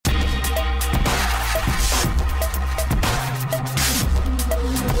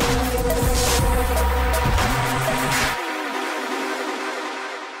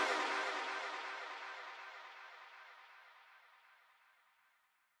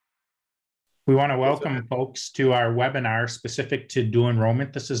We want to welcome folks to our webinar specific to dual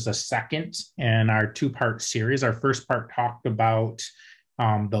enrollment. This is the second in our two-part series. Our first part talked about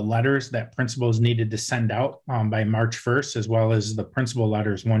the letters that principals needed to send out by March 1st, as well as the principal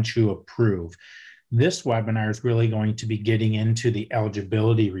letters once you approve. This webinar is really going to be getting into the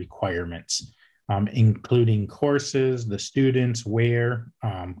eligibility requirements, including courses, the students, where,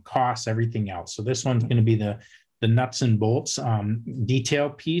 costs, everything else. So this one's going to be the nuts and bolts detail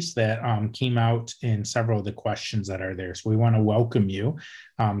piece that came out in several of the questions that are there. So we want to welcome you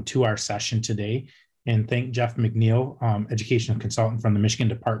to our session today and thank Jeff McNeil, educational consultant from the Michigan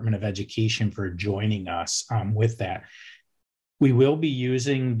Department of Education, for joining us with that. We will be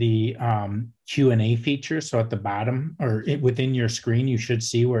using the Q&A feature. So at the bottom or within your screen, you should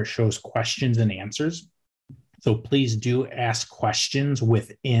see where it shows questions and answers. So please do ask questions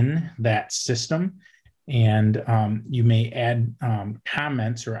within that system. And you may add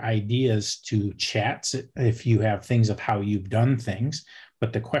comments or ideas to chats if you have things of how you've done things.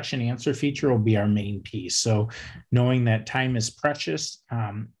 But the question answer feature will be our main piece. So knowing that time is precious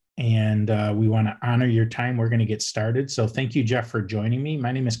and we want to honor your time, we're going to get started. So thank you, Jeff, for joining me.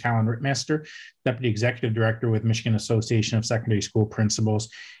 My name is Colin Rittmaster, Deputy Executive Director with Michigan Association of Secondary School Principals,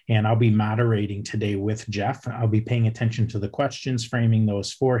 and I'll be moderating today with Jeff. I'll be paying attention to the questions, framing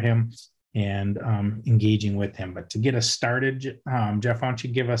those for him, and engaging with him. But to get us started, Jeff, why don't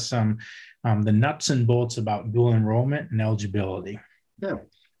you give us some the nuts and bolts about dual enrollment and eligibility? Yeah.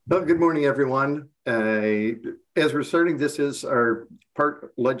 Well, good morning, everyone. As we're starting, this is our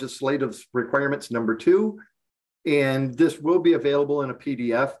part legislative requirements number 2, and this will be available in a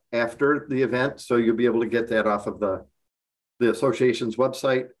PDF after the event, so you'll be able to get that off of the association's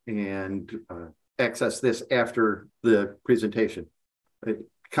website and access this after the presentation.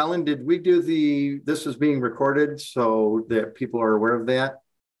 Colin, did we do this is being recorded so that people are aware of that?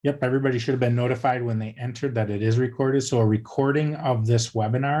 Yep, everybody should have been notified when they entered that it is recorded. So a recording of this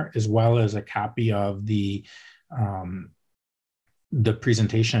webinar, as well as a copy of the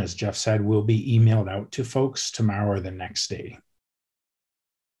presentation, as Jeff said, will be emailed out to folks tomorrow or the next day.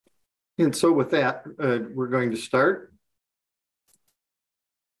 And so with that, we're going to start.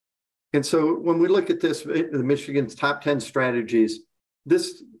 And so when we look at this, the Michigan's top 10 strategies,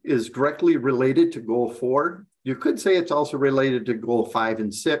 this is directly related to goal 4. You could say it's also related to goal 5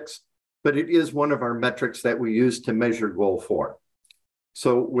 and 6, but it is one of our metrics that we use to measure goal 4.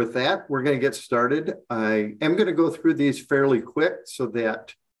 So with that, we're going to get started. I am going to go through these fairly quick so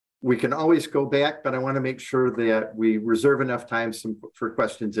that we can always go back, but I want to make sure that we reserve enough time for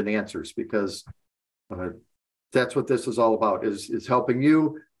questions and answers, because that's what this is all about, is helping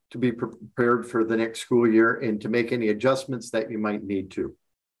you to be prepared for the next school year and to make any adjustments that you might need to.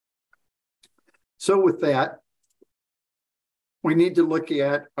 So with that, we need to look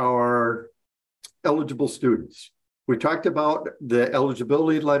at our eligible students. We talked about the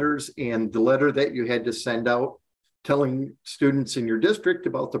eligibility letters and the letter that you had to send out telling students in your district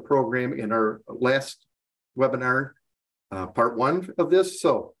about the program in our last webinar, part 1 of this.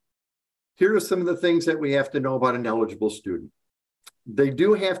 So here are some of the things that we have to know about an eligible student. They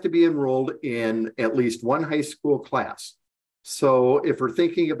do have to be enrolled in at least one high school class. So if we're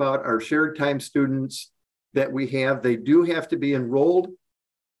thinking about our shared time students that we have, they do have to be enrolled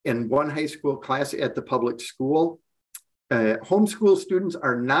in one high school class at the public school. Homeschool students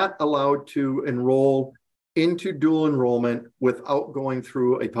are not allowed to enroll into dual enrollment without going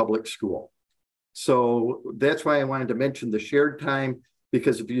through a public school. So that's why I wanted to mention the shared time,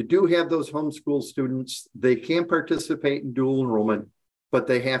 because if you do have those homeschool students, they can participate in dual enrollment, but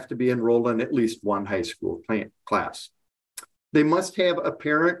they have to be enrolled in at least one high school class. They must have a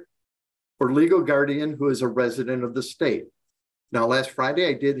parent or legal guardian who is a resident of the state. Now, last Friday,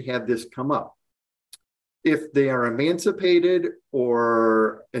 I did have this come up. If they are emancipated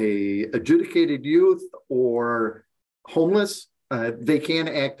or a adjudicated youth or homeless, they can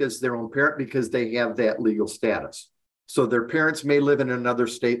act as their own parent because they have that legal status. So their parents may live in another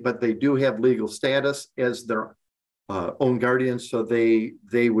state, but they do have legal status as their own guardians, so they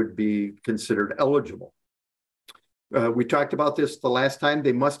would be considered eligible. We talked about this the last time.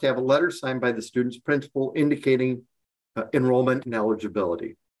 They must have a letter signed by the student's principal indicating enrollment and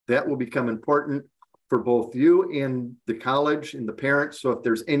eligibility. That will become important for both you and the college and the parents. So if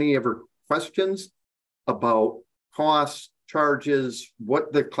there's any ever questions about costs, charges,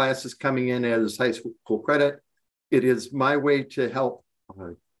 what the class is coming in as high school credit, it is my way to help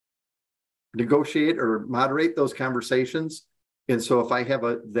negotiate or moderate those conversations. And so if I have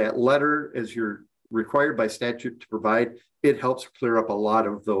that letter, as you're required by statute to provide, it helps clear up a lot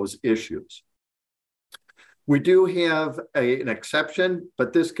of those issues. We do have an exception,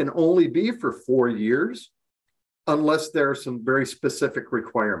 but this can only be for 4 years unless there are some very specific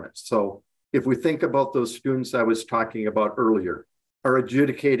requirements. So if we think about those students I was talking about earlier, our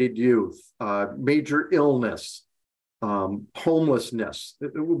adjudicated youth, major illness, homelessness,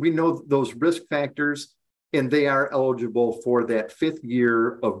 we know those risk factors, and they are eligible for that 5th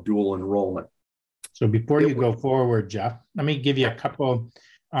year of dual enrollment. So before you go forward, Jeff, let me give you a couple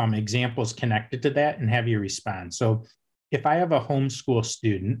examples connected to that and have you respond. So if I have a homeschool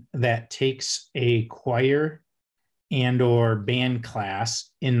student that takes a choir and or band class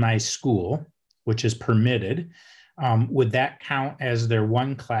in my school, which is permitted, would that count as their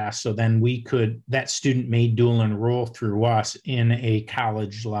one class? So then that student may dual enroll through us in a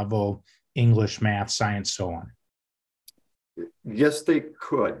college level, English, math, science, so on. Yes, they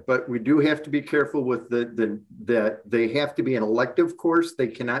could, but we do have to be careful with that they have to be an elective course. They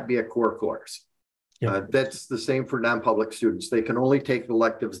cannot be a core course. Yep. That's the same for non-public students. They can only take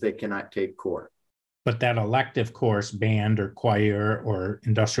electives. They cannot take core. But that elective course, band or choir or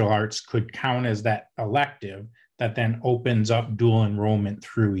industrial arts, could count as that elective that then opens up dual enrollment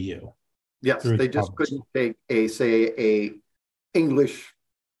through you. Yes, they just couldn't take a English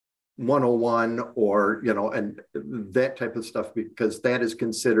 101 or, and that type of stuff, because that is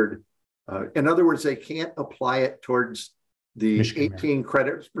considered, in other words, they can't apply it towards the Michigan 18 Merit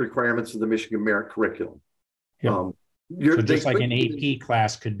credit requirements of the Michigan Merit curriculum. Yep. So just like an AP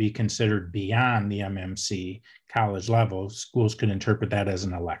class could be considered beyond the MMC college level, schools could interpret that as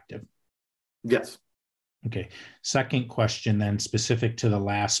an elective. Yes. Okay. Second question then, specific to the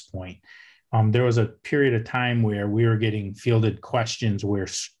last point. There was a period of time where we were getting fielded questions where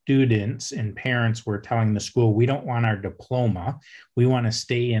students and parents were telling the school, we don't want our diploma. We want to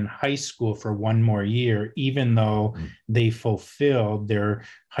stay in high school for one more year, even though they fulfilled their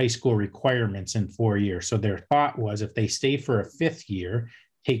high school requirements in 4 years. So their thought was if they stay for a 5th year,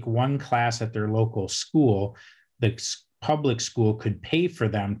 take one class at their local school, the public school could pay for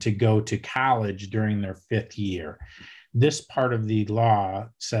them to go to college during their 5th year. This part of the law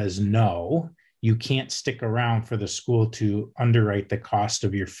says no, you can't stick around for the school to underwrite the cost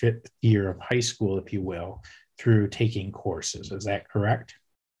of your 5th year of high school, if you will, through taking courses. Is that correct?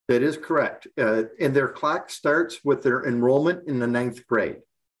 That is correct. And their clock starts with their enrollment in the 9th grade.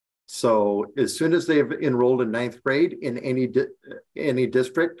 So as soon as they've enrolled in 9th grade in any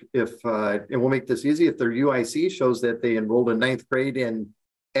district, and we'll make this easy, if their UIC shows that they enrolled in 9th grade in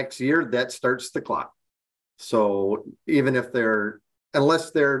X year, that starts the clock. So even if unless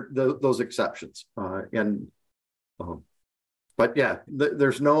they're those exceptions, but yeah,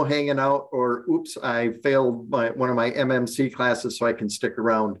 there's no hanging out or oops, I failed one of my MMC classes, so I can stick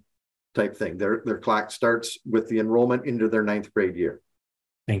around type thing. Their clock starts with the enrollment into their 9th grade year.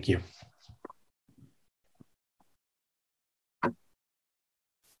 Thank you.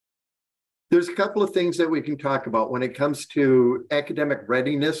 There's a couple of things that we can talk about when it comes to academic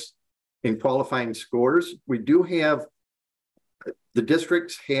readiness and qualifying scores. We do have, the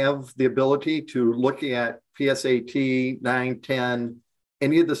districts have the ability to look at PSAT, 9, 10,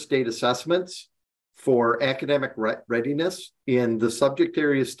 any of the state assessments for academic readiness in the subject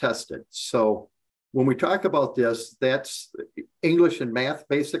areas tested. So when we talk about this, that's English and math,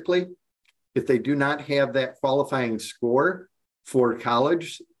 basically. If they do not have that qualifying score for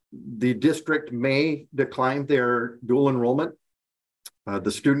college, the district may decline their dual enrollment.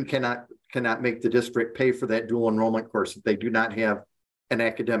 The student cannot make the district pay for that dual enrollment course if they do not have an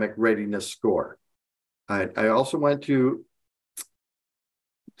academic readiness score. I also want to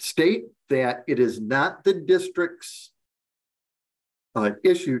state that it is not the district's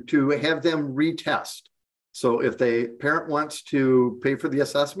issue to have them retest. So if the parent wants to pay for the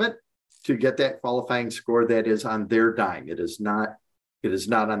assessment to get that qualifying score, that is on their dime. It is not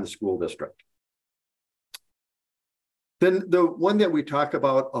on the school district. Then the one that we talk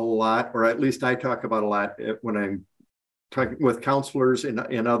about a lot, or at least I talk about a lot when I'm talking with counselors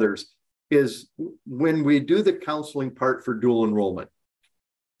and others, is when we do the counseling part for dual enrollment.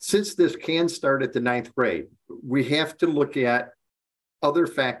 Since this can start at the 9th grade, we have to look at other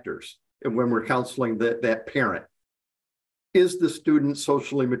factors when we're counseling that parent. Is the student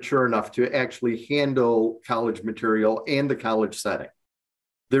socially mature enough to actually handle college material and the college setting?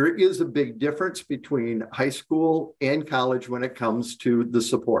 There is a big difference between high school and college when it comes to the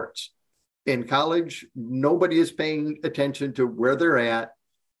supports. In college, nobody is paying attention to where they're at.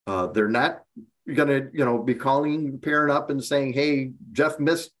 They're not going to, be calling the parent up and saying, hey, Jeff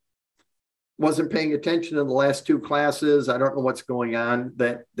wasn't paying attention in the last 2 classes. I don't know what's going on.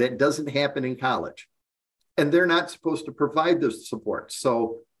 That doesn't happen in college. And they're not supposed to provide those supports.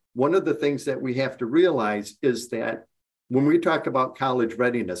 So one of the things that we have to realize is that when we talk about college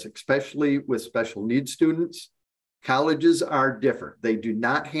readiness, especially with special needs students, colleges are different. They do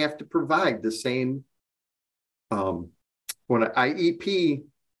not have to provide the same when an IEP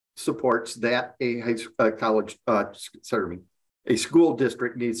supports that a school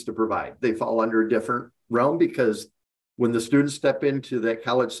district needs to provide. They fall under a different realm because when the students step into that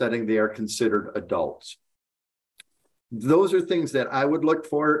college setting, they are considered adults. Those are things that I would look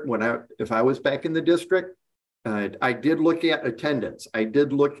for if I was back in the district. I did look at attendance. I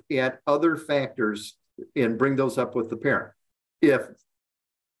did look at other factors and bring those up with the parent. If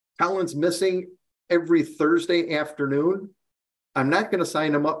Colin's missing every Thursday afternoon, I'm not going to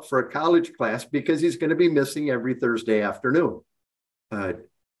sign him up for a college class because he's going to be missing every Thursday afternoon.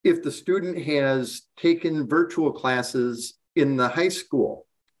 If the student has taken virtual classes in the high school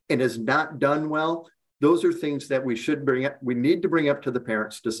and has not done well, those are things that we should bring up. We need to bring up to the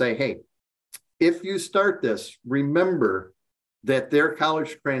parents to say, hey, if you start this, remember that their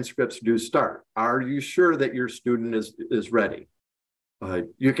college transcripts do start. Are you sure that your student is ready?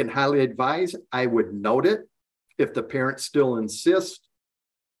 You can highly advise. I would note it. If the parents still insist,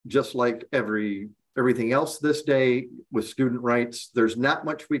 just like everything else this day with student rights, there's not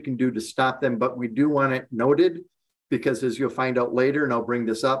much we can do to stop them, but we do want it noted because as you'll find out later, and I'll bring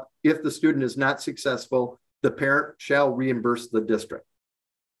this up, if the student is not successful, the parent shall reimburse the district.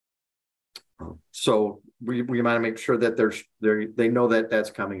 So we want to make sure that they know that that's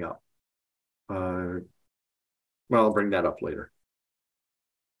coming up. Well, I'll bring that up later.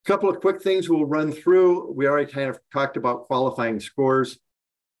 A couple of quick things we'll run through. We already kind of talked about qualifying scores.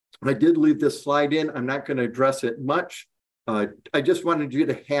 I did leave this slide in. I'm not going to address it much. I just wanted you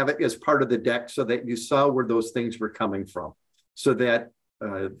to have it as part of the deck so that you saw where those things were coming from, so that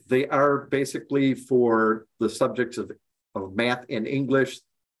they are basically for the subjects of math and English.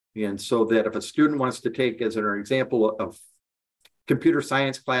 And so that if a student wants to take, as an example, of computer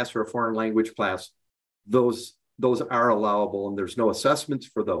science class or a foreign language class, those are allowable and there's no assessments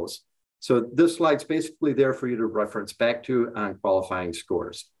for those. So this slide's basically there for you to reference back to on qualifying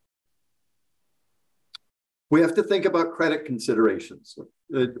scores. We have to think about credit considerations.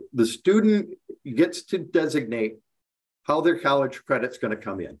 The student gets to designate how their college credit's going to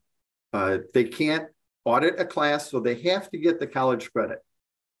come in. They can't audit a class, so they have to get the college credit.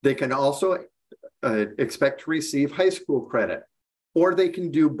 They can also expect to receive high school credit, or they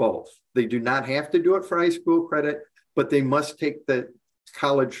can do both. They do not have to do it for high school credit, but they must take the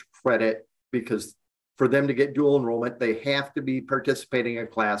college credit because for them to get dual enrollment, they have to be participating in a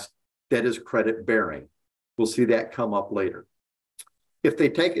class that is credit bearing. We'll see that come up later. If they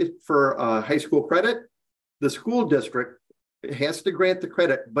take it for high school credit, the school district has to grant the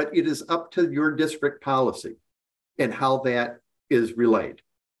credit, but it is up to your district policy and how that is relayed.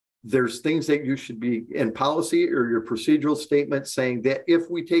 There's things that you should be in policy or your procedural statement saying that if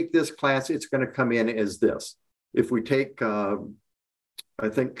we take this class, it's going to come in as this. If we take, I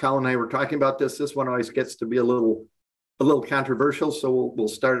think Colin and I were talking about this. This one always gets to be a little controversial, so we'll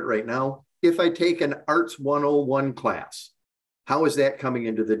start it right now. If I take an Arts 101 class, how is that coming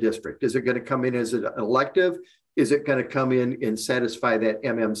into the district? Is it going to come in as an elective? Is it going to come in and satisfy that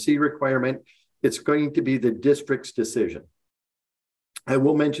MMC requirement? It's going to be the district's decision. I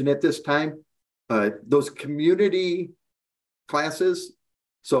will mention at this time, those community classes,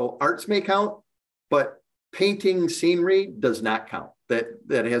 so arts may count, but painting scenery does not count.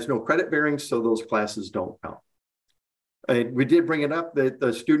 That has no credit bearing, so those classes don't count. We did bring it up that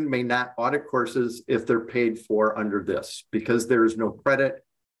the student may not audit courses if they're paid for under this. Because there is no credit,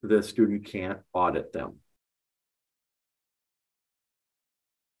 the student can't audit them.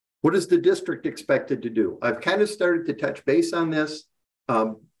 What is the district expected to do? I've kind of started to touch base on this.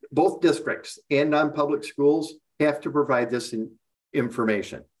 Both districts and non-public schools have to provide this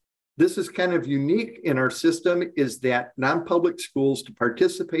information. This is kind of unique in our system is that non-public schools to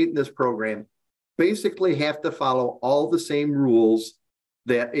participate in this program basically have to follow all the same rules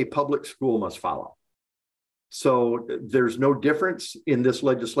that a public school must follow. So there's no difference in this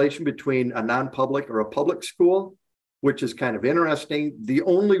legislation between a non-public or a public school, which is kind of interesting. The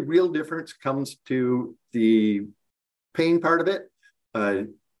only real difference comes to the paying part of it.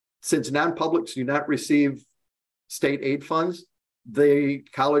 Since non-publics do not receive state aid funds, the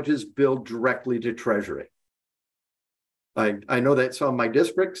colleges bill directly to Treasury. I know that some of my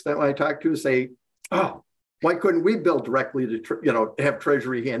districts that I talk to say, oh, why couldn't we bill directly to, have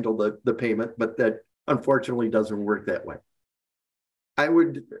Treasury handle the payment? But that unfortunately doesn't work that way.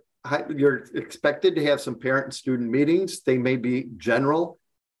 You're expected to have some parent and student meetings. They may be general.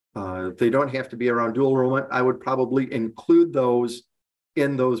 They don't have to be around dual enrollment. I would probably include those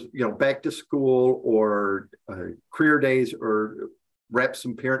in those, back to school or career days, or wrap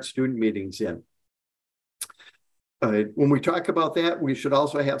some parent-student meetings in. When we talk about that, we should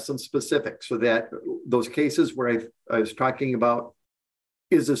also have some specifics, so that those cases where I was talking about,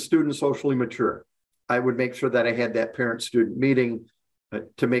 is a student socially mature, I would make sure that I had that parent-student meeting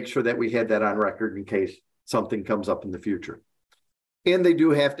to make sure that we had that on record in case something comes up in the future. And they do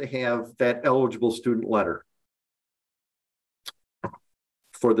have to have that eligible student letter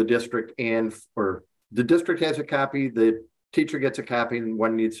for the district, or the district has a copy, the teacher gets a copy, and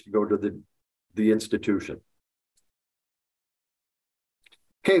one needs to go to the institution.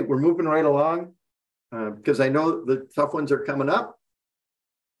 Okay, we're moving right along because I know the tough ones are coming up.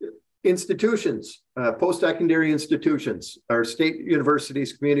 Institutions, post-secondary institutions, our state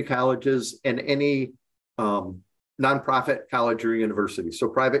universities, community colleges, and any nonprofit college or university. So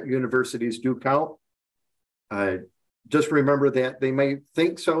private universities do count. Just remember that they may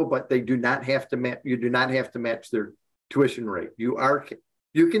think so, but they do not have to you do not have to match their tuition rate.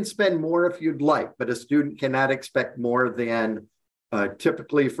 You can spend more if you'd like, but a student cannot expect more than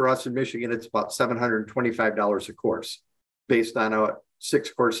typically for us in Michigan, it's about $725 a course based on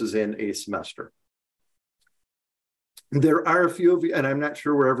 6 courses in a semester. There are a few of you, and I'm not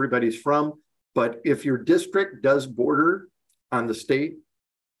sure where everybody's from, but if your district does border on the state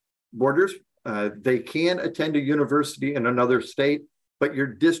borders, they can attend a university in another state, but your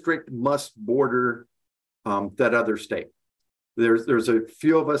district must border that other state. There's a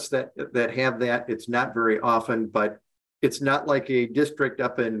few of us that have that. It's not very often, but it's not like a district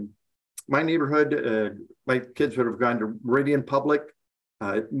up in my neighborhood. My kids would have gone to Meridian Public.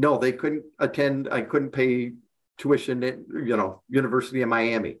 No, they couldn't attend. I couldn't pay tuition at, University of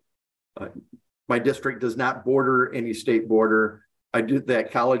Miami. My district does not border any state border. That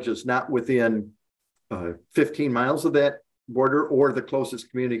college is not within 15 miles of that border or the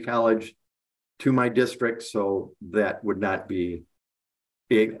closest community college to my district. So that would not be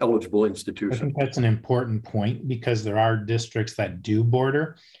an eligible institution. I think that's an important point because there are districts that do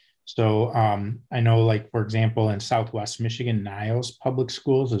border. So I know, like, for example, in Southwest Michigan, Niles Public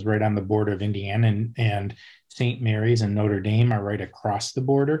Schools is right on the border of Indiana, and St. Mary's and Notre Dame are right across the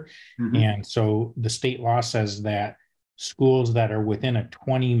border. Mm-hmm. And so the state law says that schools that are within a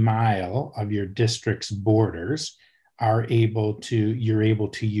 20-mile of your district's borders you're able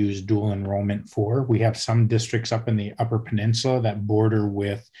to use dual enrollment for. We have some districts up in the Upper Peninsula that border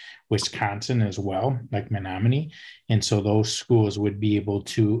with Wisconsin as well, like Menominee. And so those schools would be able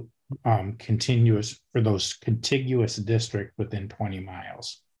to contiguous district within 20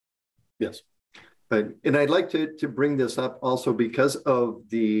 miles. Yes. And I'd like to bring this up also because of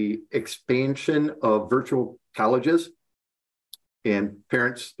the expansion of virtual colleges and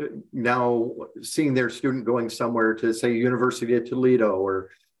parents now seeing their student going somewhere to, say, University of Toledo or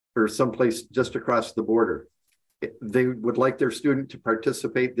someplace just across the border. They would like their student to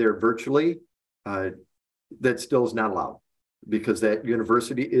participate there virtually. That still is not allowed because that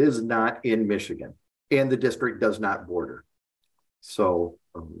university is not in Michigan and the district does not border. So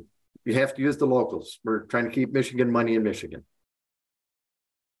you have to use the locals. We're trying to keep Michigan money in Michigan.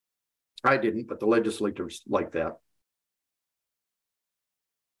 I didn't, but the legislators like that.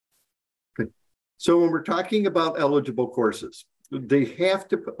 So when we're talking about eligible courses, they have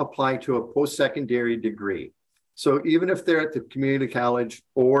to apply to a post-secondary degree. So even if they're at the community college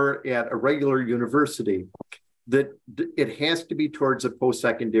or at a regular university, that it has to be towards a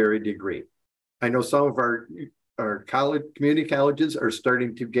post-secondary degree. I know some of our community colleges are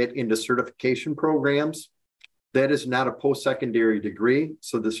starting to get into certification programs. That is not a post-secondary degree.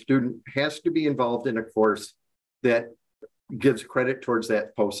 So the student has to be involved in a course that gives credit towards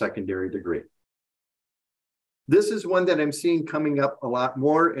that post-secondary degree. This is one that I'm seeing coming up a lot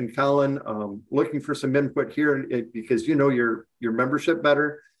more. And Colin, looking for some input here because you know your membership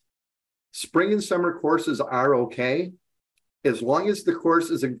better. Spring and summer courses are okay, as long as the course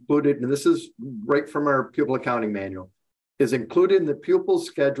is included, and this is right from our pupil accounting manual, is included in the pupil's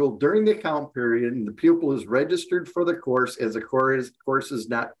schedule during the account period, and the pupil is registered for the course as the course is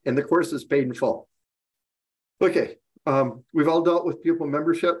not, and the course is paid in full. Okay, we've all dealt with pupil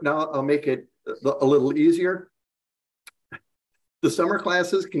membership. Now I'll make it a little easier. The summer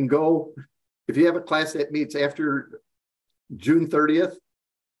classes can go, if you have a class that meets after June 30th,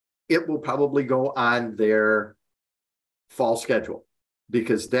 it will probably go on their fall schedule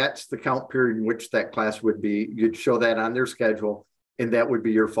because that's the count period in which that class would be. You'd show that on their schedule and that would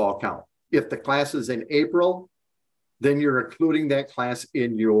be your fall count. If the class is in April, then you're including that class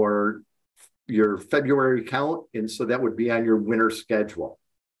in your February count. And so that would be on your winter schedule.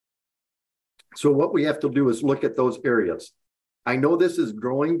 So what we have to do is look at those areas. I know this is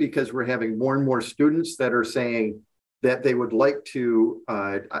growing because we're having more and more students that are saying that they would like to,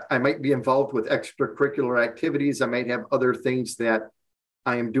 I might be involved with extracurricular activities. I might have other things that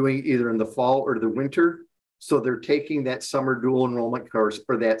I am doing either in the fall or the winter. So they're taking that summer dual enrollment course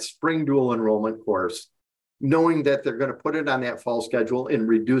or that spring dual enrollment course, knowing that they're going to put it on that fall schedule and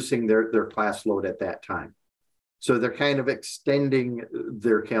reducing their class load at that time. So they're kind of extending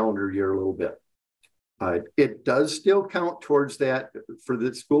their calendar year a little bit. It does still count towards that for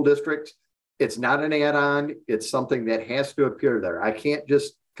the school districts. It's not an add-on. It's something that has to appear there. I can't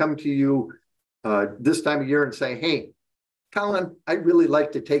just come to you this time of year and say, hey, Colin, I'd really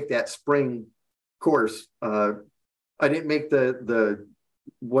like to take that spring course. I didn't make the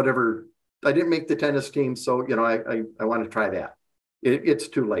whatever, I didn't make the tennis team. So, you know, I want to try that. It's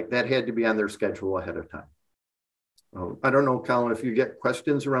too late. That had to be on their schedule ahead of time. I don't know, Colin, if you get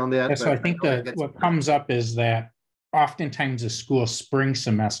questions around that. Yeah, so I think that what comes up is that oftentimes a school spring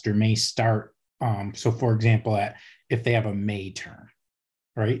semester may start. So for example, if they have a May term,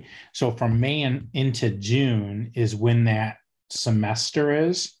 right? So from May into June is when that semester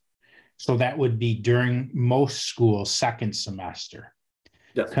is. So that would be during most schools' second semester.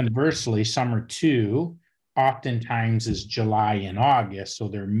 Yes. Conversely, summer 2 oftentimes is July and August, so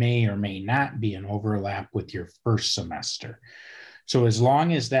there may or may not be an overlap with your first semester. So as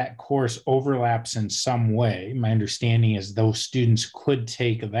long as that course overlaps in some way, my understanding is those students could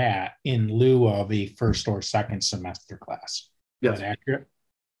take that in lieu of a first or second semester class. Yes. Is that accurate?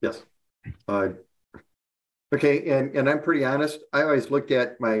 Yes. Okay, and I'm pretty honest. I always looked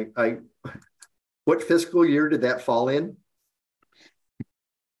at what fiscal year did that fall in?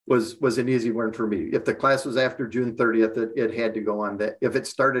 Was an easy one for me. If the class was after June 30th, it had to go on that. If it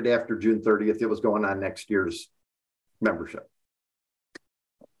started after June 30th, it was going on next year's membership.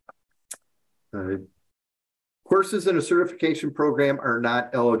 Courses in a certification program are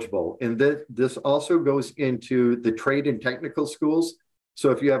not eligible. And this also goes into the trade and technical schools.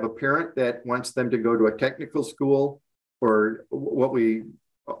 So if you have a parent that wants them to go to a technical school or what we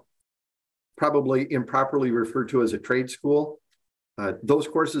probably improperly refer to as a trade school, those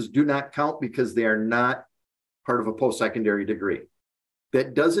courses do not count because they are not part of a post-secondary degree.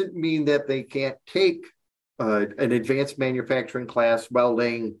 That doesn't mean that they can't take an advanced manufacturing class,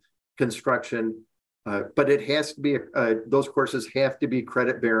 welding, construction, but it has to be, those courses have to be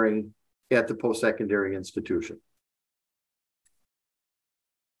credit bearing at the post-secondary institution.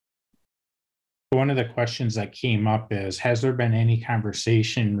 One of the questions that came up is, has there been any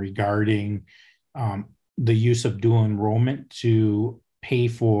conversation regarding the use of dual enrollment to pay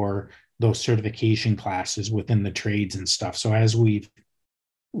for those certification classes within the trades and stuff? So as we've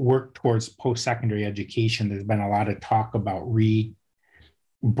worked towards post-secondary education, there's been a lot of talk about rebranding,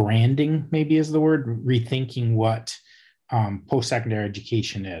 maybe is the word, rethinking what post-secondary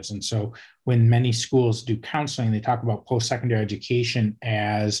education is. And so when many schools do counseling, they talk about post-secondary education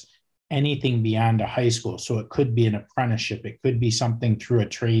as anything beyond a high school. So it could be an apprenticeship. It could be something through a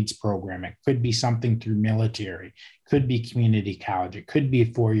trades program. It could be something through military. It could be community college. It could be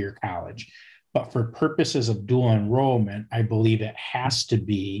a four-year college. But for purposes of dual enrollment, I believe it has to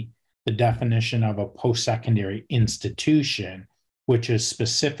be the definition of a post-secondary institution, which is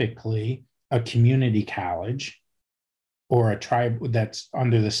specifically a community college or a tribe that's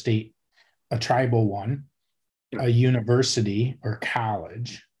under the state, a tribal one, a university or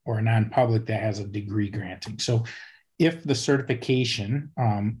college, or a non-public that has a degree granting. So if the certification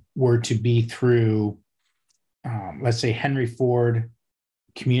were to be through, let's say Henry Ford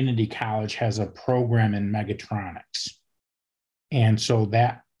Community College has a program in mechatronics. And so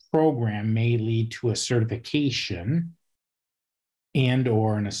that program may lead to a certification and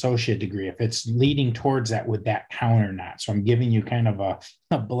or an associate degree. If it's leading towards that, would that count or not? So I'm giving you kind of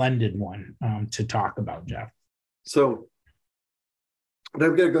a blended one to talk about, Jeff. So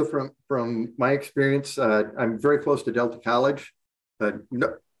I'm going to go from my experience. I'm very close to Delta College.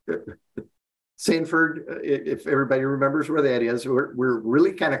 Sanford, if everybody remembers where that is, we're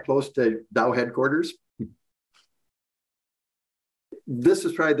really kind of close to Dow headquarters. This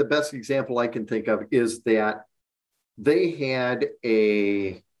is probably the best example I can think of, is that they had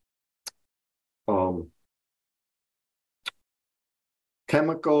a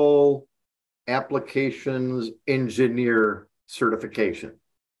chemical applications engineer certification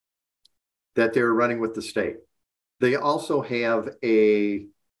that they're running with the state. They also have a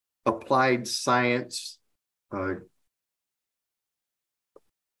applied science, or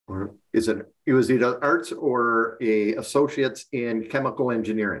it was either arts or a associates in chemical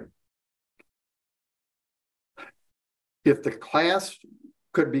engineering. If the class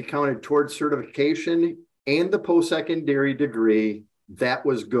could be counted towards certification, and the post-secondary degree, that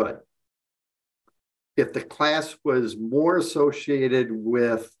was good. If the class was more associated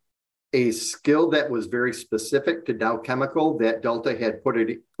with a skill that was very specific to Dow Chemical that Delta had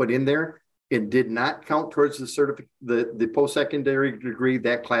put in there, it did not count towards the post-secondary degree,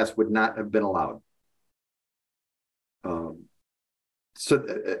 that class would not have been allowed. So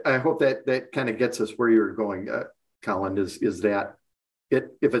I hope that kind of gets us where you're going, Colin, is that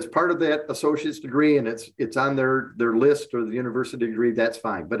if it's part of that associate's degree and it's on their list or the university degree, that's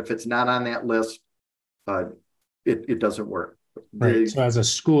fine. But if it's not on that list, it doesn't work. Right. So as a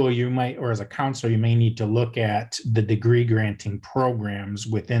school, you might, or as a counselor, you may need to look at the degree granting programs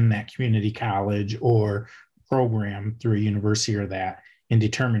within that community college or program through a university or that, and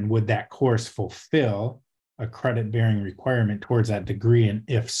determine would that course fulfill a credit bearing requirement towards that degree. And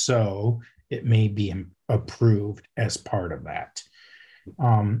if so, it may be approved as part of that.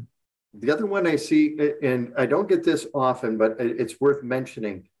 The other one I see, and I don't get this often, but it's worth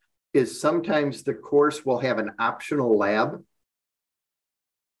mentioning, is sometimes the course will have an optional lab.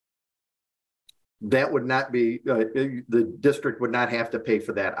 That would not be, the district would not have to pay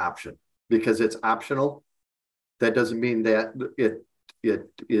for that option because it's optional. That doesn't mean that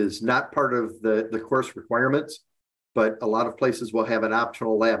it is not part of the course requirements, but a lot of places will have an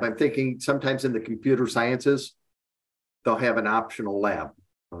optional lab. I'm thinking sometimes in the computer sciences, they'll have an optional lab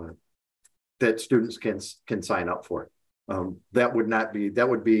that students can sign up for. That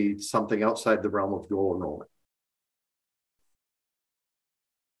would be something outside the realm of dual enrollment.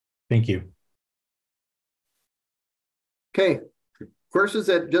 Thank you. Okay, courses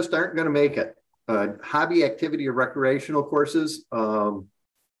that just aren't going to make it. Hobby, activity, or recreational courses.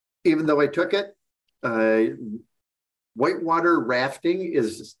 Even though I took it, whitewater rafting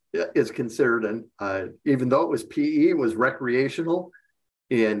is considered even though it was PE, it was recreational,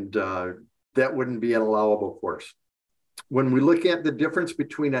 and that wouldn't be an allowable course. When we look at the difference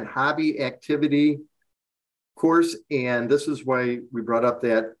between a hobby activity course, and this is why we brought up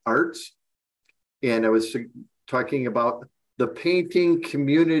that arts, and I was talking about the painting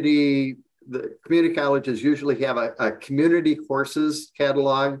community. The community colleges usually have a community courses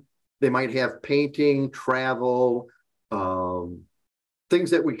catalog. They might have painting, travel,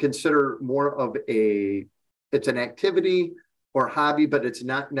 things that we consider more of it's an activity or hobby, but it's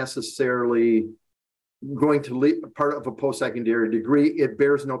not necessarily going to be part of a post-secondary degree. It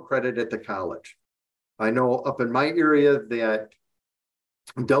bears no credit at the college. I know up in my area that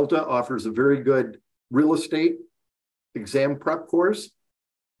Delta offers a very good real estate exam prep course.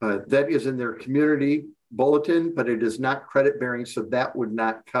 That is in their community bulletin, but it is not credit bearing, so that would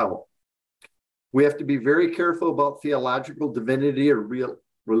not count. We have to be very careful about theological, divinity, or real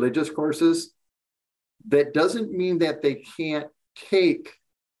religious courses. That doesn't mean that they can't take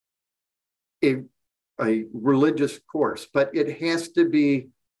a religious course, but it has to be,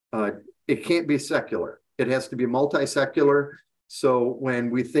 it can't be secular. It has to be multi-secular. So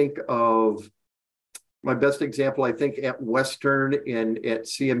when we think of, my best example, I think at Western and at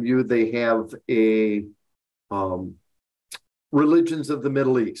CMU, they have a religions of the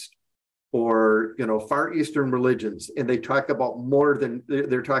Middle East, or Far Eastern religions, and they talk about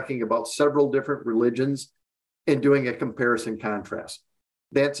they're talking about several different religions and doing a comparison contrast.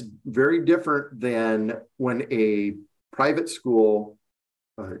 That's very different than when a private school,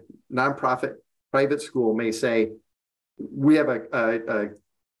 nonprofit private school may say, we have a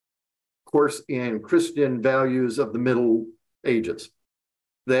course in Christian values of the Middle Ages.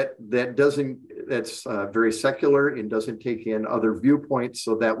 That's very secular and doesn't take in other viewpoints,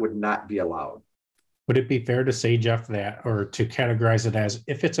 so that would not be allowed. Would it be fair to say, Jeff, or to categorize it as,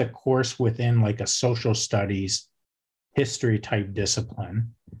 if it's a course within like a social studies, history type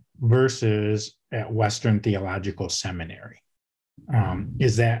discipline versus at Western Theological Seminary,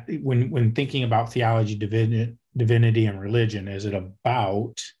 is that when thinking about theology, divinity, and religion, is it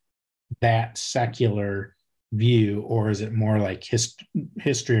about that secular view, or is it more like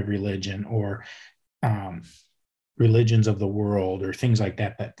history of religion, or religions of the world, or things like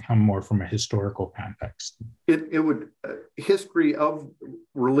that come more from a historical context? It would history of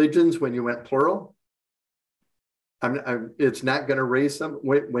religions when you went plural. It's not going to raise some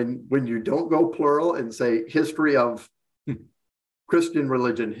when you don't go plural and say history of Christian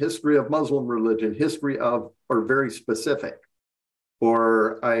religion, history of Muslim religion, history of, or very specific.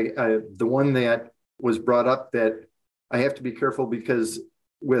 Or the one that was brought up that I have to be careful, because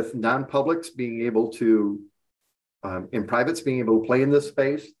with non-publics being able to, in privates being able to play in this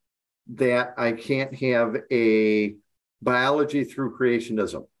space, that I can't have a biology through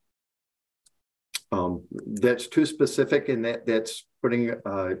creationism. That's too specific, and that's putting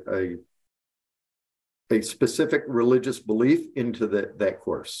a specific religious belief into that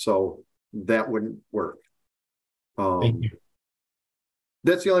course. So that wouldn't work. Thank you.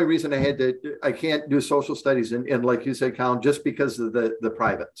 That's the only reason I can't do social studies and like you said, Colin, just because of the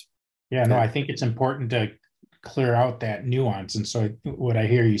privates. Yeah, no, I think it's important to clear out that nuance. And so what I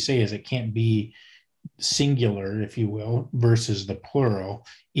hear you say is it can't be singular, if you will, versus the plural,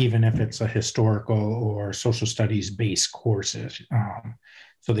 even if it's a historical or social studies based courses.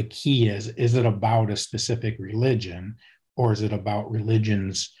 So the key is it about a specific religion, or is it about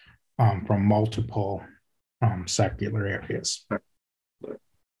religions from multiple secular areas?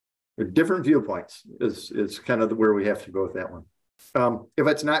 Different viewpoints is kind of where we have to go with that one. If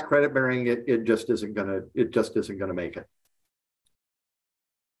it's not credit bearing, it just isn't gonna make it.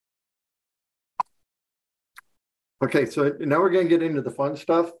 Okay, so now we're going to get into the fun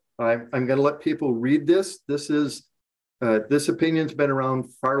stuff. I'm going to let people read this. This opinion's been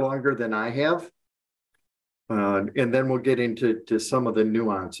around far longer than I have, and then we'll get into some of the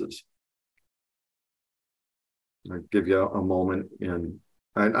nuances. I'll give you a moment, and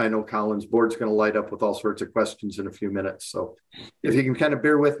I know Colin's board's going to light up with all sorts of questions in a few minutes. So if you can kind of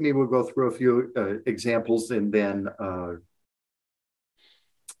bear with me, we'll go through a few examples, and then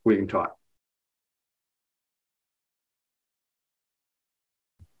we can talk.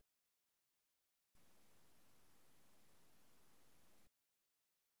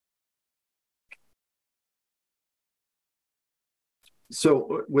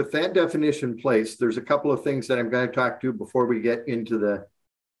 So with that definition in place, there's a couple of things that I'm going to talk to before we get into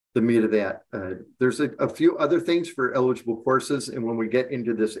the meat of that. There's a few other things for eligible courses. And when we get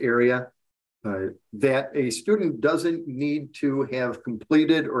into this area, that a student doesn't need to have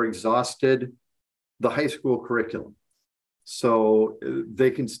completed or exhausted the high school curriculum. So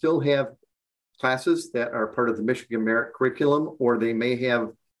they can still have classes that are part of the Michigan Merit curriculum, or they may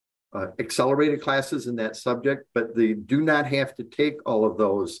have accelerated classes in that subject, but they do not have to take all of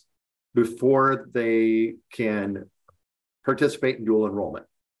those before they can participate in dual enrollment.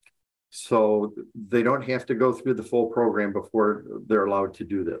 So they don't have to go through the full program before they're allowed to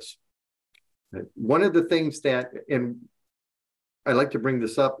do this. One of the things that, and I like to bring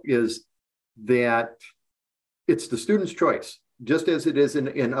this up, is that it's the student's choice, just as it is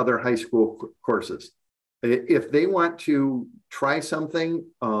in other high school courses. If they want to try something,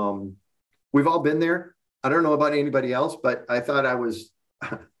 we've all been there. I don't know about anybody else, but I thought I was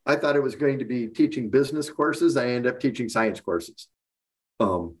going to be teaching business courses. I ended up teaching science courses.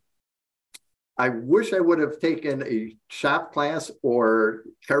 I wish I would have taken a shop class or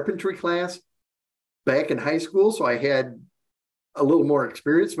carpentry class back in high school, so I had a little more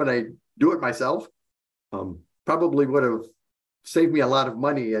experience when I do it myself. Probably would have saved me a lot of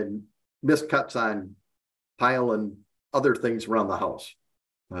money and missed cuts on tile and other things around the house.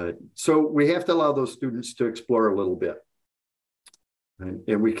 So we have to allow those students to explore a little bit.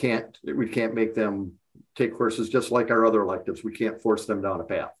 And we can't make them take courses just like our other electives. We can't force them down a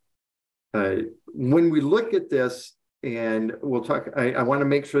path. When we look at this, and we'll talk, I want to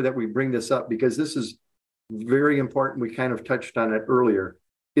make sure that we bring this up because this is very important. We kind of touched on it earlier,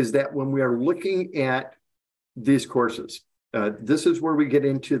 is that when we are looking at these courses, this is where we get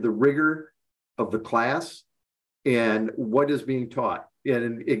into the rigor of the class and what is being taught.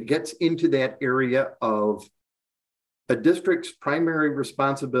 And it gets into that area of a district's primary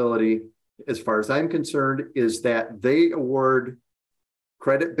responsibility, as far as I'm concerned, is that they award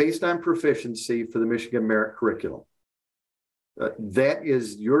credit based on proficiency for the Michigan Merit curriculum. That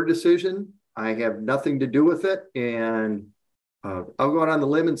is your decision. I have nothing to do with it. And I'll go out on the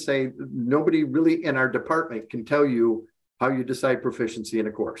limb and say nobody really in our department can tell you how you decide proficiency in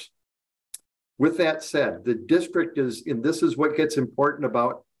a course. With that said, the district is, and this is what gets important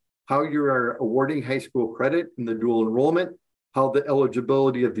about how you are awarding high school credit in the dual enrollment, how the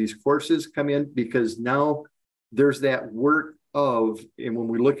eligibility of these courses come in, because now there's that work of, and when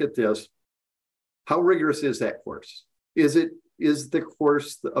we look at this, how rigorous is that course? Is the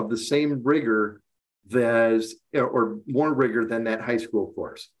course of the same rigor as, or more rigor than that high school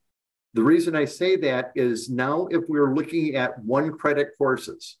course? The reason I say that is now if we're looking at one credit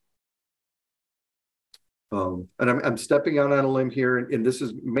courses, and I'm stepping out on a limb here, and this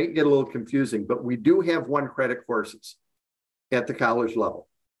may get a little confusing, but we do have one credit courses at the college level.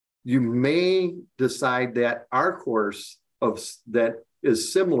 You may decide that our course that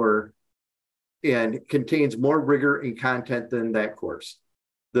is similar and contains more rigor and content than that course.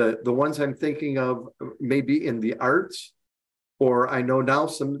 The ones I'm thinking of may be in the arts, or I know now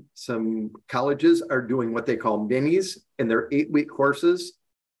some colleges are doing what they call minis in their 8-week courses.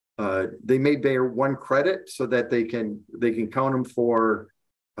 They may bear one credit so that they can count them for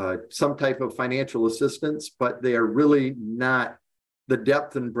some type of financial assistance, but they are really not the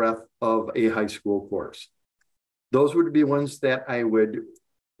depth and breadth of a high school course. Those would be ones that I would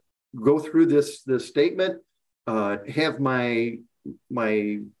go through this statement, have my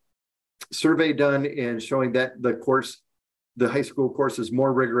survey done and showing that the high school course is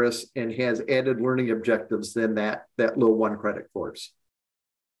more rigorous and has added learning objectives than that low 1 credit course.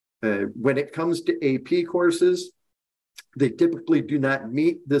 When it comes to AP courses, they typically do not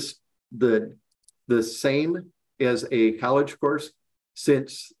meet the same as a college course,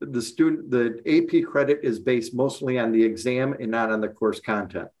 since the AP credit is based mostly on the exam and not on the course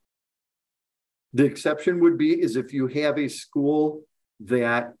content. The exception would be is if you have a school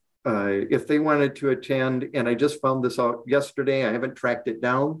that if they wanted to attend, and I just found this out yesterday, I haven't tracked it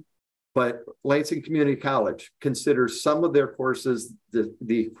down, but Lansing Community College considers some of their courses the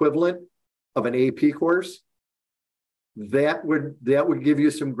equivalent of an AP course. That would give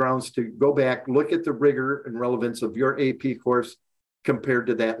you some grounds to go back, look at the rigor and relevance of your AP course compared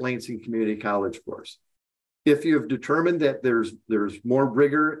to that Lansing Community College course. If you've determined that there's more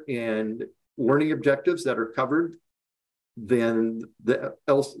rigor and learning objectives that are covered than the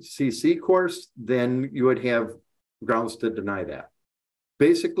LCC course, then you would have grounds to deny that.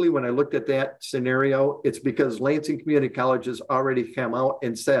 Basically, when I looked at that scenario, it's because Lansing Community College has already come out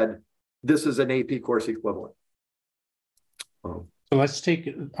and said, this is an AP course equivalent. So let's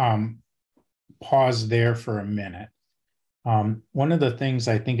take pause there for a minute. One of the things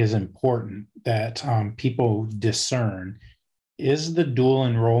I think is important that people discern is the dual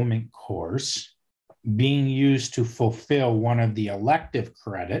enrollment course being used to fulfill one of the elective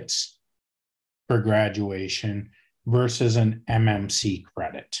credits for graduation versus an MMC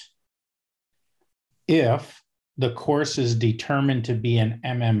credit. If the course is determined to be an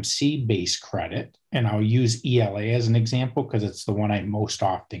MMC-based credit, and I'll use ELA as an example because it's the one I most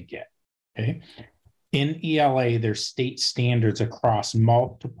often get, okay? In ELA, there's state standards across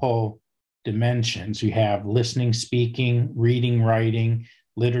multiple dimensions. You have listening, speaking, reading, writing,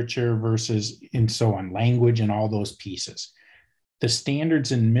 literature versus, and so on, language and all those pieces. The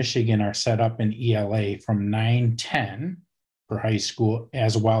standards in Michigan are set up in ELA from 9-10 for high school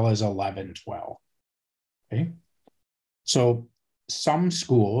as well as 11-12. Okay. So some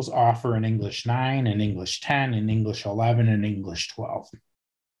schools offer an English 9, an English 10, an English 11, and English 12.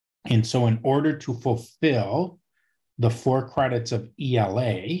 And so in order to fulfill the 4 credits of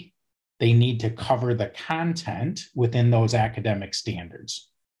ELA, they need to cover the content within those academic standards.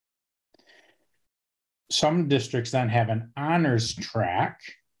 Some districts then have an honors track,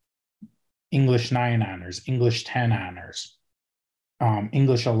 English 9 honors, English 10 honors,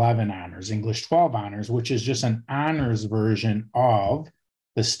 English 11 honors, English 12 honors, which is just an honors version of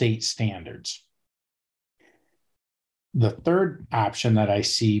the state standards. The third option that I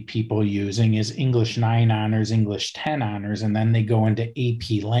see people using is English 9 honors, English 10 honors, and then they go into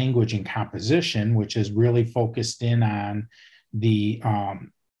AP language and composition, which is really focused in on the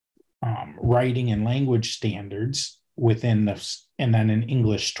writing and language standards within and then in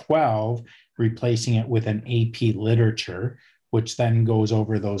English 12, replacing it with an AP literature, which then goes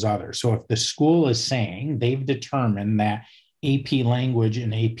over those others. So if the school is saying they've determined that AP language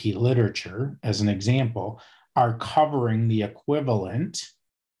and AP literature, as an example, are covering the equivalent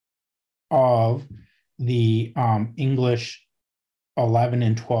of the English 11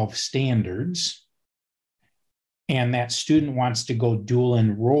 and 12 standards, and that student wants to go dual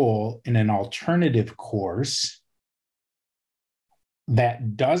enroll in an alternative course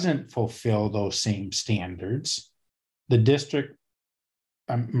that doesn't fulfill those same standards, the district,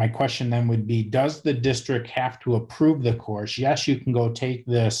 my question then would be, does the district have to approve the course? Yes, you can go take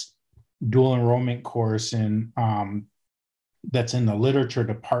this dual enrollment course in that's in the literature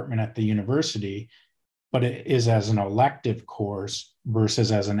department at the university, but it is as an elective course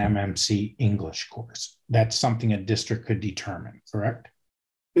versus as an MMC English course. That's something a district could determine, correct?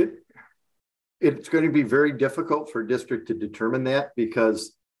 It's going to be very difficult for a district to determine that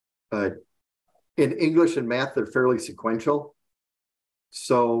because in English and math, they're fairly sequential.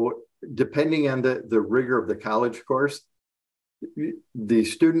 So depending on the rigor of the college course, the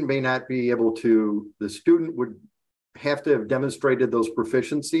student may not be able to, the student would have to have demonstrated those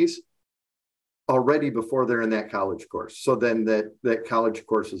proficiencies already before they're in that college course. So then that college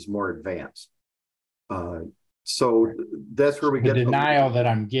course is more advanced. So that's where we get the denial that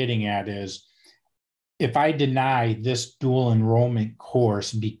I'm getting at is, if I deny this dual enrollment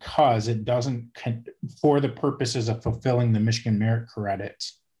course because it doesn't, for the purposes of fulfilling the Michigan merit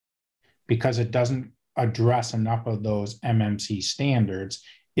credits, because it doesn't address enough of those MMC standards,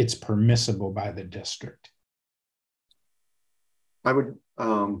 it's permissible by the district. I would,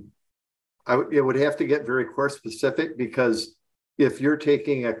 it would have to get very course specific, because if you're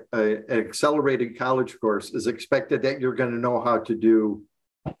taking an accelerated college course, it's expected that you're going to know how to do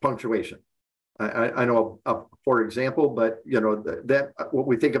punctuation. I know, for example, but you know that what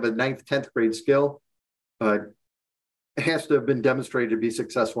we think of a 9th, 10th grade skill has to have been demonstrated to be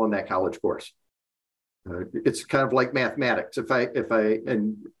successful in that college course. It's kind of like mathematics.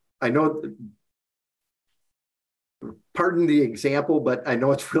 And I know, pardon the example, but I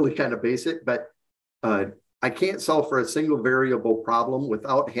know it's really kind of basic, but I can't solve for a single variable problem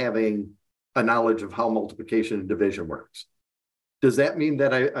without having a knowledge of how multiplication and division works. Does that mean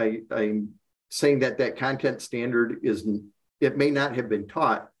that I'm saying that that content standard it may not have been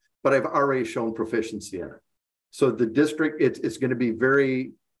taught, but I've already shown proficiency in it? So the district, it's going to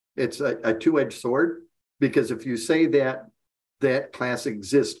be it's a two-edged sword, because if you say that that class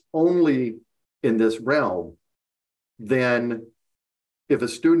exists only in this realm, then if a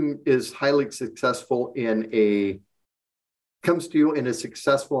student is highly successful comes to you and is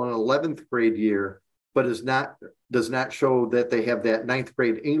successful in an 11th grade year, but does not show that they have that 9th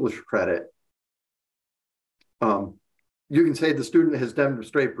grade English credit, you can say the student has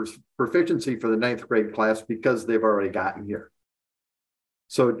demonstrated proficiency for the 9th grade class because they've already gotten here.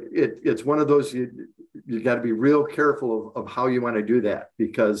 So it's one of those, you got to be real careful of how you want to do that,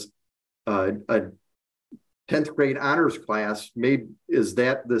 because a 10th grade honors class is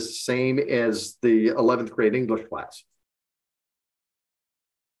that the same as the 11th grade English class?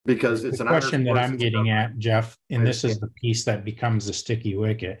 Because it's the question that I'm getting at, Jeff, and this is the piece that becomes the sticky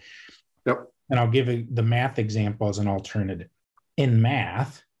wicket. Yep. And I'll give the math example as an alternative. In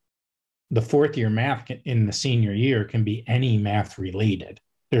math, the 4th year math in the senior year can be any math related.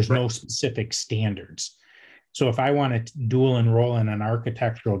 There's no specific standards. So if I want to dual enroll in an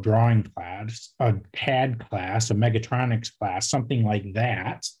architectural drawing class, a CAD class, a mechatronics class, something like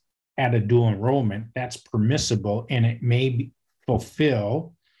that, at a dual enrollment, that's permissible, and it may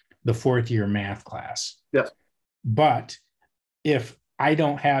fulfill the 4th year math class. Yes. But if I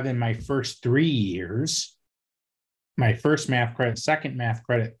don't have in my first 3 years, my first math credit, second math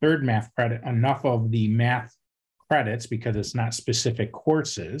credit, third math credit, enough of the math credits, because it's not specific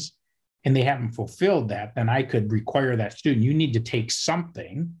courses, and they haven't fulfilled that, then I could require that student, you need to take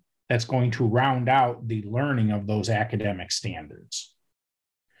something that's going to round out the learning of those academic standards.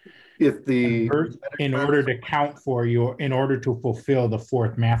 In order to fulfill the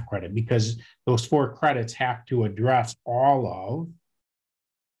 4th math credit, because those 4 credits have to address all of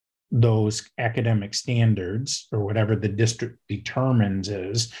those academic standards, or whatever the district determines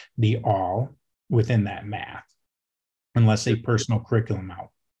is the all within that math, unless a personal curriculum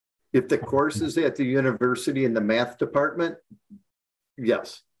out. If the course is at the university in the math department,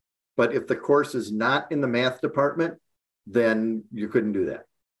 yes. But if the course is not in the math department, then you couldn't do that.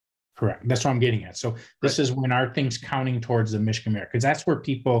 Correct. That's what I'm getting at. So this is when our thing's counting towards the Michigan Merit, because that's where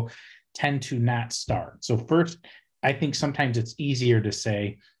people tend to not start. So first, I think sometimes it's easier to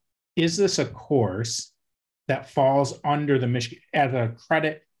say, is this a course that falls under the Michigan as a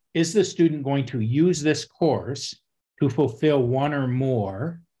credit? Is the student going to use this course to fulfill one or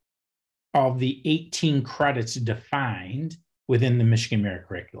more of the 18 credits defined within the Michigan Merit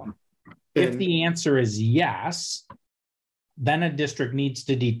curriculum? If the answer is yes, then a district needs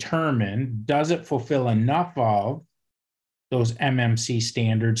to determine, does it fulfill enough of those MMC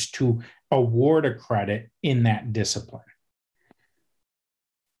standards to award a credit in that discipline?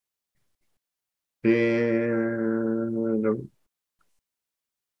 And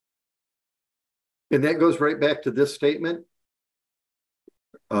that goes right back to this statement.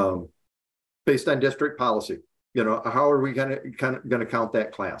 Based on district policy, how are we going to count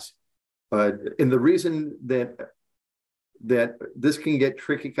that class? And the reason that this can get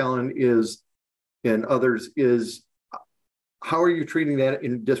tricky, Colin, and others, is how are you treating that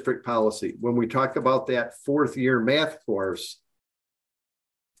in district policy? When we talk about that 4th year math course,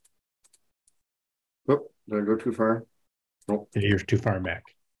 did I go too far? Oh, you're too far back.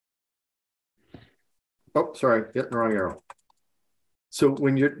 Oh, sorry, getting the wrong arrow. So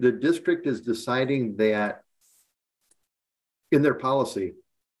when the district is deciding that in their policy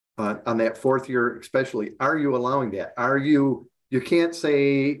on that 4th year, especially, are you allowing that? You can't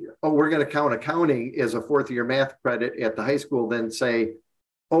say, oh, we're going to count accounting as a 4th year math credit at the high school, then say,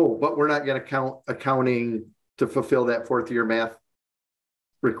 oh, but we're not going to count accounting to fulfill that 4th year math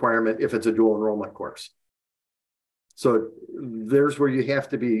requirement if it's a dual enrollment course. So there's where you have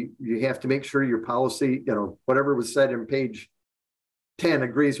to make sure your policy, whatever was said in page 10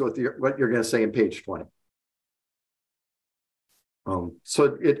 agrees with what you're going to say in page 20.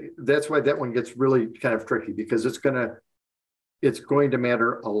 So that's why that one gets really kind of tricky, because it's going to it's going to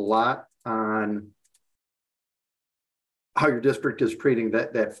matter a lot on how your district is treating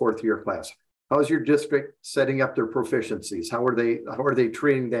that fourth year class. How is your district setting up their proficiencies? How are they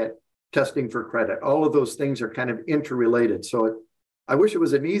treating that testing for credit? All of those things are kind of interrelated. So I wish it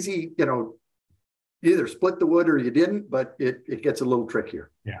was an easy, you either split the wood or you didn't, but it gets a little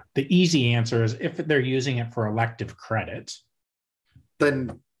trickier. Yeah. The easy answer is if they're using it for elective credit,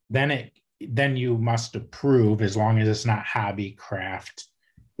 then you must approve, as long as it's not hobby, craft,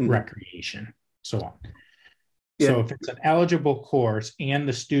 recreation, so on. So if it's an eligible course and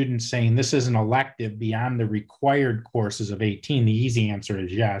the student's saying this is an elective beyond the required courses of 18, the easy answer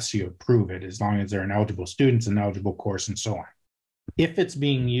is yes, you approve it, as long as they're an eligible student, an eligible course, and so on. If it's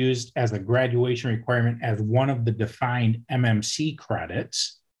being used as a graduation requirement as one of the defined MMC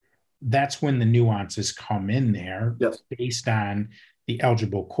credits, that's when the nuances come in there, based on the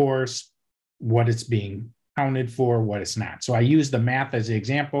eligible course, what it's being counted for, what it's not. So I use the math as an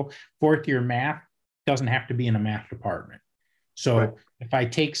example. Fourth year math doesn't have to be in a math department. So if I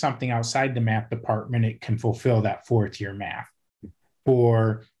take something outside the math department, it can fulfill that fourth year math.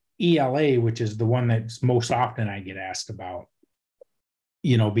 For ELA, which is the one that's most often I get asked about,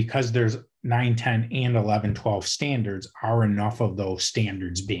 because there's 9, 10, and 11, 12 standards, are enough of those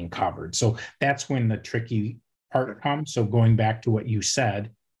standards being covered? So that's when the tricky part comes. So going back to what you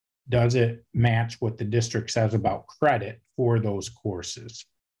said, does it match what the district says about credit for those courses?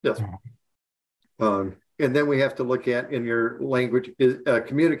 Yes. And then we have to look at, in your language,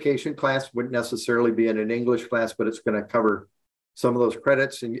 communication class wouldn't necessarily be in an English class, but it's going to cover some of those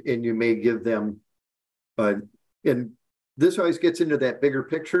credits, and you may give them, and this always gets into that bigger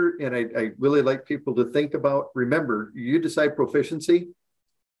picture. And I really like people to think about, remember, you decide proficiency.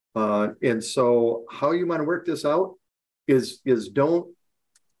 And so how you want to work this out is don't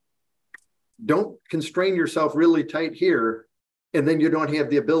constrain yourself really tight here, and then you don't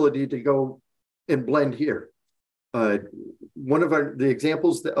have the ability to go and blend here. One of the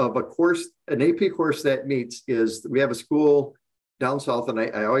examples of a course, an AP course that meets, is we have a school down south, and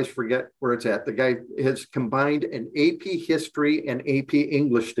I always forget where it's at. The guy has combined an AP history and AP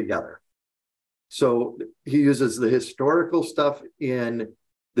English together. So he uses the historical stuff in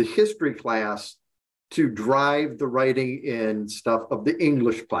the history class to drive the writing and stuff of the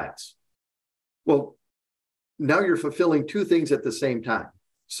English class. Well, now you're fulfilling two things at the same time.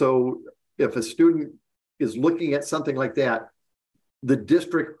 So if a student is looking at something like that, the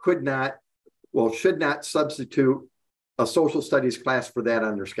district should not substitute a social studies class for that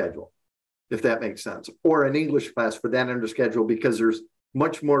on their schedule, if that makes sense, or an English class for that on their schedule, because there's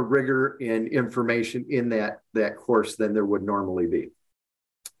much more rigor and information in that course than there would normally be.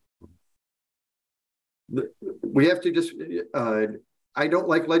 We have to just, I don't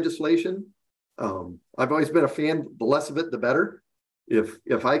like legislation. I've always been a fan, the less of it, the better. If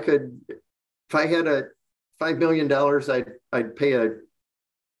I had a $5 million, I'd pay a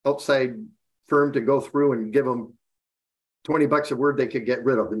outside firm to go through and give them $20 a word they could get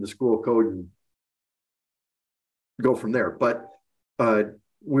rid of in the school code and go from there. But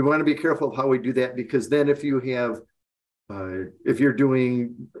we want to be careful of how we do that, because then if you have, if you're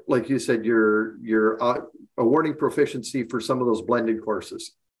doing, like you said, you're awarding proficiency for some of those blended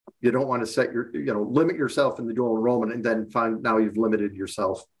courses, you don't want to set limit yourself in the dual enrollment and then find now you've limited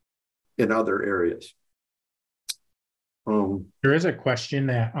yourself in other areas. There is a question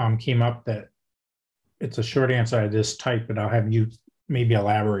that came up that it's a short answer I just typed, but I'll have you maybe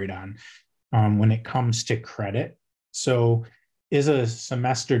elaborate on when it comes to credit. So is a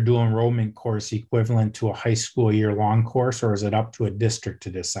semester dual enrollment course equivalent to a high school year-long course, or is it up to a district to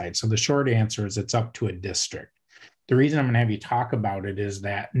decide? So the short answer is it's up to a district. The reason I'm going to have you talk about it is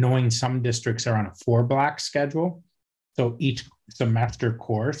that knowing some districts are on a 4-block schedule, so each semester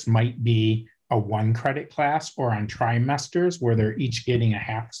course might be a 1-credit class, or on trimesters where they're each getting a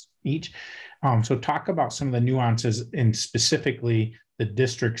half each. So talk about some of the nuances and specifically the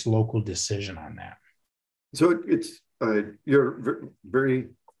district's local decision on that. So it's you're very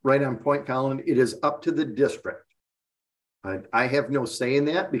right on point, Colin. It is up to the district. I have no say in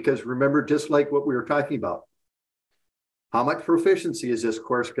that, because remember, just like what we were talking about, how much proficiency is this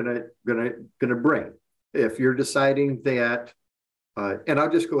course gonna bring? If you're deciding that, and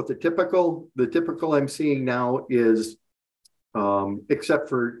I'll just go with the typical I'm seeing now is, except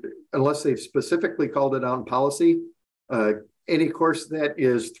for, unless they've specifically called it out in policy, any course that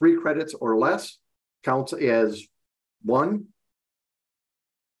is 3 credits or less counts as 1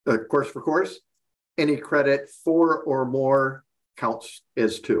 course for course. Any credit 4 or more counts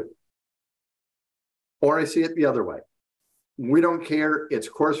as 2. Or I see it the other way. We don't care. It's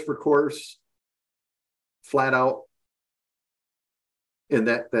course for course, flat out. and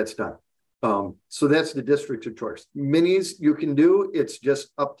that's done. So that's the district of choice. Minis you can do, it's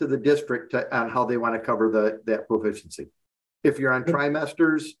just up to the district on how they want to cover that proficiency. If you're on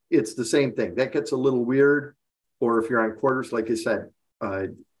trimesters, it's the same thing. That gets a little weird. Or if you're on quarters, like I said,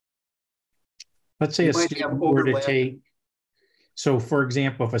 let's say a student were to take, so for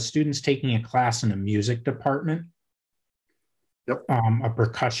example, if a student's taking a class in a music department, yep. A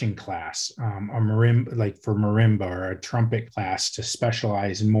percussion class, a marimba, like for marimba, or a trumpet class to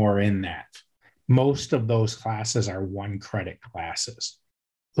specialize more in that. Most of those classes are 1 credit classes.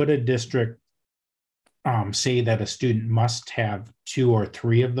 Could a district say that a student must have 2 or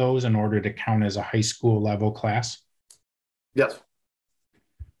 3 of those in order to count as a high school level class? Yes.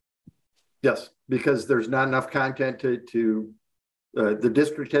 Yes, because there's not enough content to the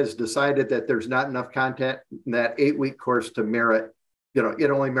district has decided that there's not enough content in that 8-week course to merit,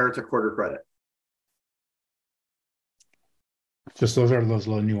 it only merits a quarter credit. Just those are those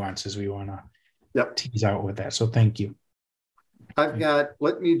little nuances we want to tease out with that. So thank you. I've got,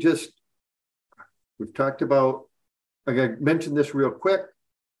 we've talked about, I'm going to mention this real quick.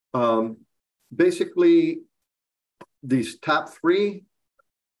 Basically, these top 3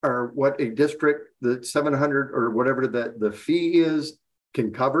 are what a district, the 700 or whatever the fee is,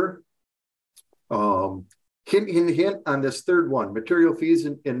 can cover. Hint on this third one, material fees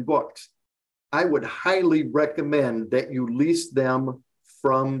and books. I would highly recommend that you lease them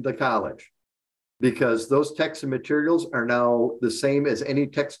from the college, because those texts and materials are now the same as any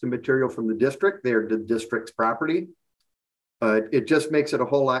text and material from the district. They're the district's property. It just makes it a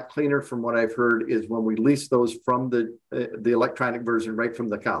whole lot cleaner from what I've heard is when we lease those from the electronic version right from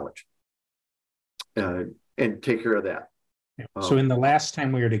the college and take care of that. So in the last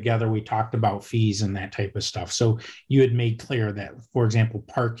time we were together, we talked about fees and that type of stuff. So you had made clear that, for example,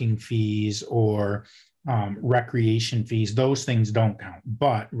 parking fees or recreation fees, those things don't count,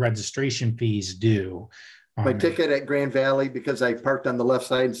 but registration fees do. My ticket at Grand Valley, because I parked on the left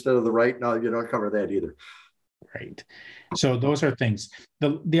side instead of the right, no, you don't cover that either. Right. So those are things.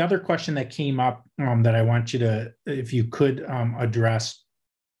 The other question that came up that I want you to, if you could address,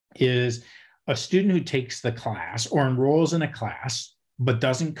 is a student who takes the class or enrolls in a class but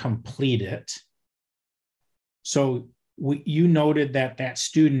doesn't complete it. So you noted that that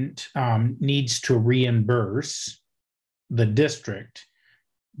student needs to reimburse the district,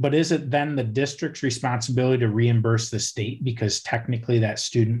 but is it then the district's responsibility to reimburse the state because technically that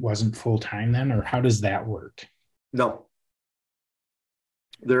student wasn't full-time then, or how does that work? No.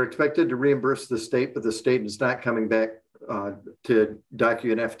 They're expected to reimburse the state, but the state is not coming back to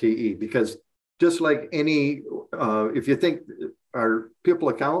docu an FTE, because just like any, if you think our pupil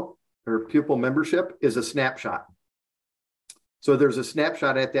account or pupil membership is a snapshot. So there's a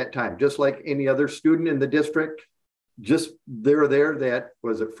snapshot at that time, just like any other student in the district, just there, that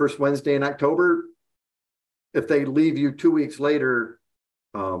was it first Wednesday in October. If they leave you 2 weeks later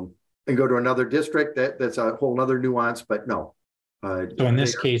and go to another district, that's a whole nother nuance, but no. So in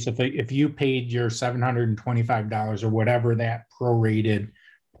this case, if you paid your $725 or whatever that prorated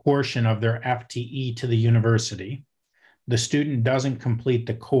portion of their FTE to the university, the student doesn't complete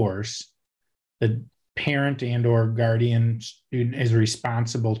the course, the parent and or guardian student is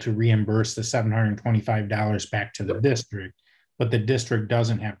responsible to reimburse the $725 back to the district, but the district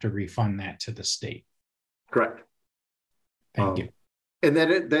doesn't have to refund that to the state. Correct. Thank you. And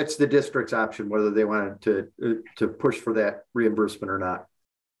then that's the district's option, whether they wanted to push for that reimbursement or not.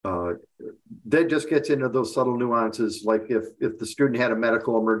 That just gets into those subtle nuances, like if the student had a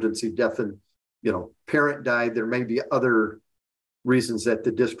medical emergency, death and parent died, there may be other reasons that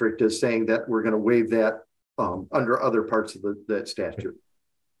the district is saying that we're going to waive that under other parts of that statute.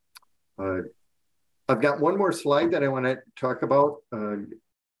 I've got one more slide that I want to talk about. I'm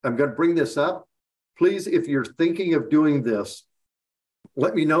going to bring this up. Please, if you're thinking of doing this,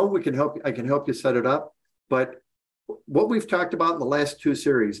 let me know. We can help. I can help you set it up. But what we've talked about in the last 2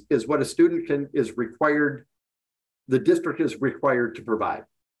 series is what a student is required, the district is required to provide.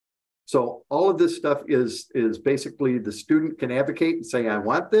 So all of this stuff is basically the student can advocate and say, I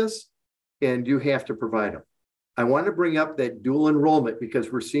want this, and you have to provide them. I want to bring up that dual enrollment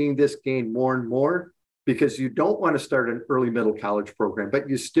because we're seeing this gain more and more, because you don't want to start an early middle college program, but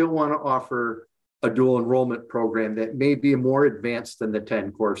you still want to offer a dual enrollment program that may be more advanced than the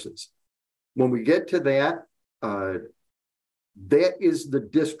 10 courses. When we get to that, that is the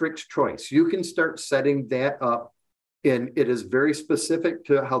district's choice. You can start setting that up, and it is very specific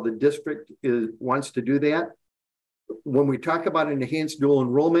to how the district wants to do that. When we talk about an enhanced dual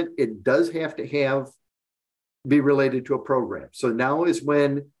enrollment, it does have to be related to a program. So now is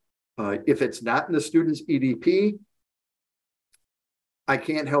when, if it's not in the student's EDP, I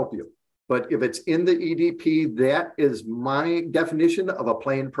can't help you. But if it's in the EDP, that is my definition of a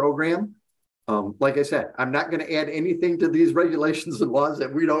planned program. Like I said, I'm not going to add anything to these regulations and laws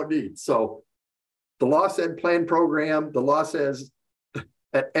that we don't need. So the law said planned program, the law says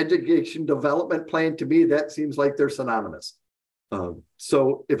an education development plan. To me, that seems like they're synonymous.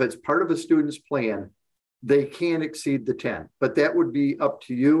 So if it's part of a student's plan, they can exceed the 10, but that would be up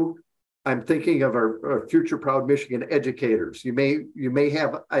to you. I'm thinking of our future Proud Michigan educators. You may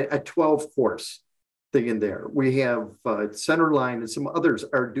have a 12 course thing in there. We have Centerline and some others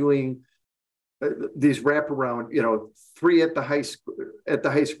are doing these wraparound, 3 at the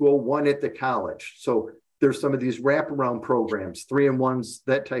high school, 1 at the college. So there's some of these wraparound programs, 3-in-1s,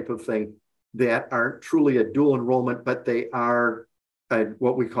 that type of thing, that aren't truly a dual enrollment, but they are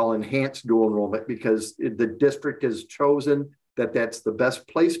what we call enhanced dual enrollment, because the district has chosen that that's the best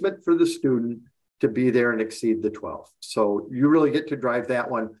placement for the student to be there and exceed the 12. So you really get to drive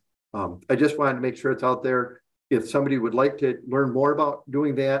that one. I just wanted to make sure it's out there. If somebody would like to learn more about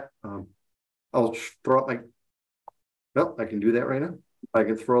doing that, I'll throw up well, I can do that right now. I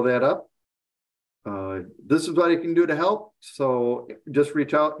can throw that up. This is what I can do to help. So just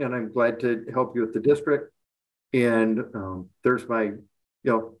reach out and I'm glad to help you with the district. And there's my,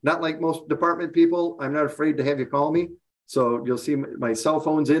 not like most department people, I'm not afraid to have you call me. So you'll see my cell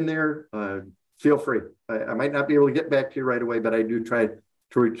phone's in there. Feel free. I might not be able to get back to you right away, but I do try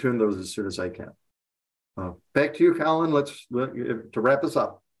to return those as soon as I can. Back to you, Colin. Let's to wrap us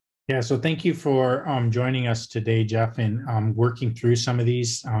up. Yeah, so thank you for joining us today, Jeff, and working through some of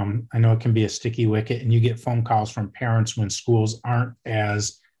these. I know it can be a sticky wicket, and you get phone calls from parents when schools aren't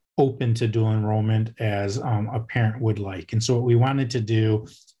as open to dual enrollment as a parent would like. And so what we wanted to do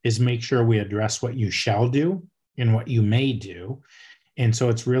is make sure we address what you shall do and what you may do. And so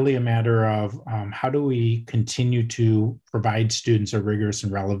it's really a matter of how do we continue to provide students a rigorous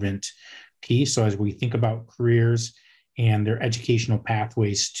and relevant piece. So as we think about careers and their educational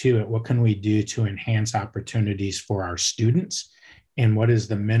pathways to it, what can we do to enhance opportunities for our students? And what is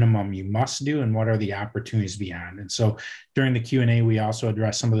the minimum you must do, and what are the opportunities beyond? And so during the Q&A, we also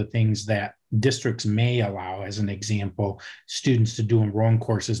address some of the things that districts may allow. As an example, students to do enrollment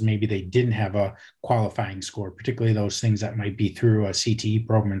courses, maybe they didn't have a qualifying score, particularly those things that might be through a CTE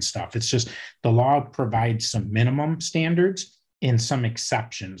program and stuff. It's just the law provides some minimum standards and some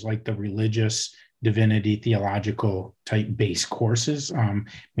exceptions, like the religious, divinity, theological type base courses,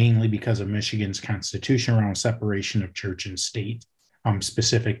 mainly because of Michigan's constitution around separation of church and state,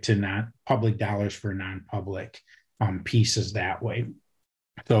 specific to not public dollars for non-public pieces that way.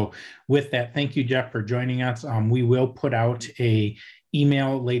 So with that, thank you, Jeff, for joining us. We will put out an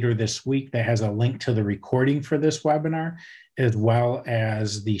email later this week that has a link to the recording for this webinar, as well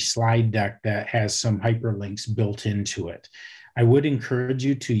as the slide deck that has some hyperlinks built into it. I would encourage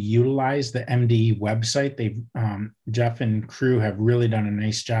you to utilize the MDE website. They've Jeff and crew have really done a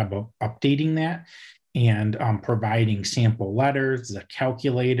nice job of updating that and providing sample letters, the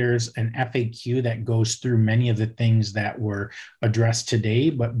calculators, an FAQ that goes through many of the things that were addressed today,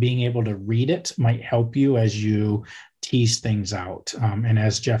 but being able to read it might help you as you tease things out. And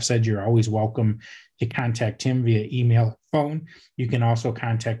as Jeff said, you're always welcome to contact him via email, phone. You can also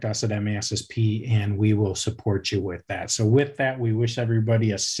contact us at MASSP and we will support you with that. So with that, we wish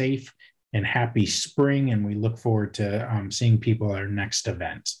everybody a safe and happy spring, and we look forward to seeing people at our next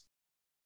event.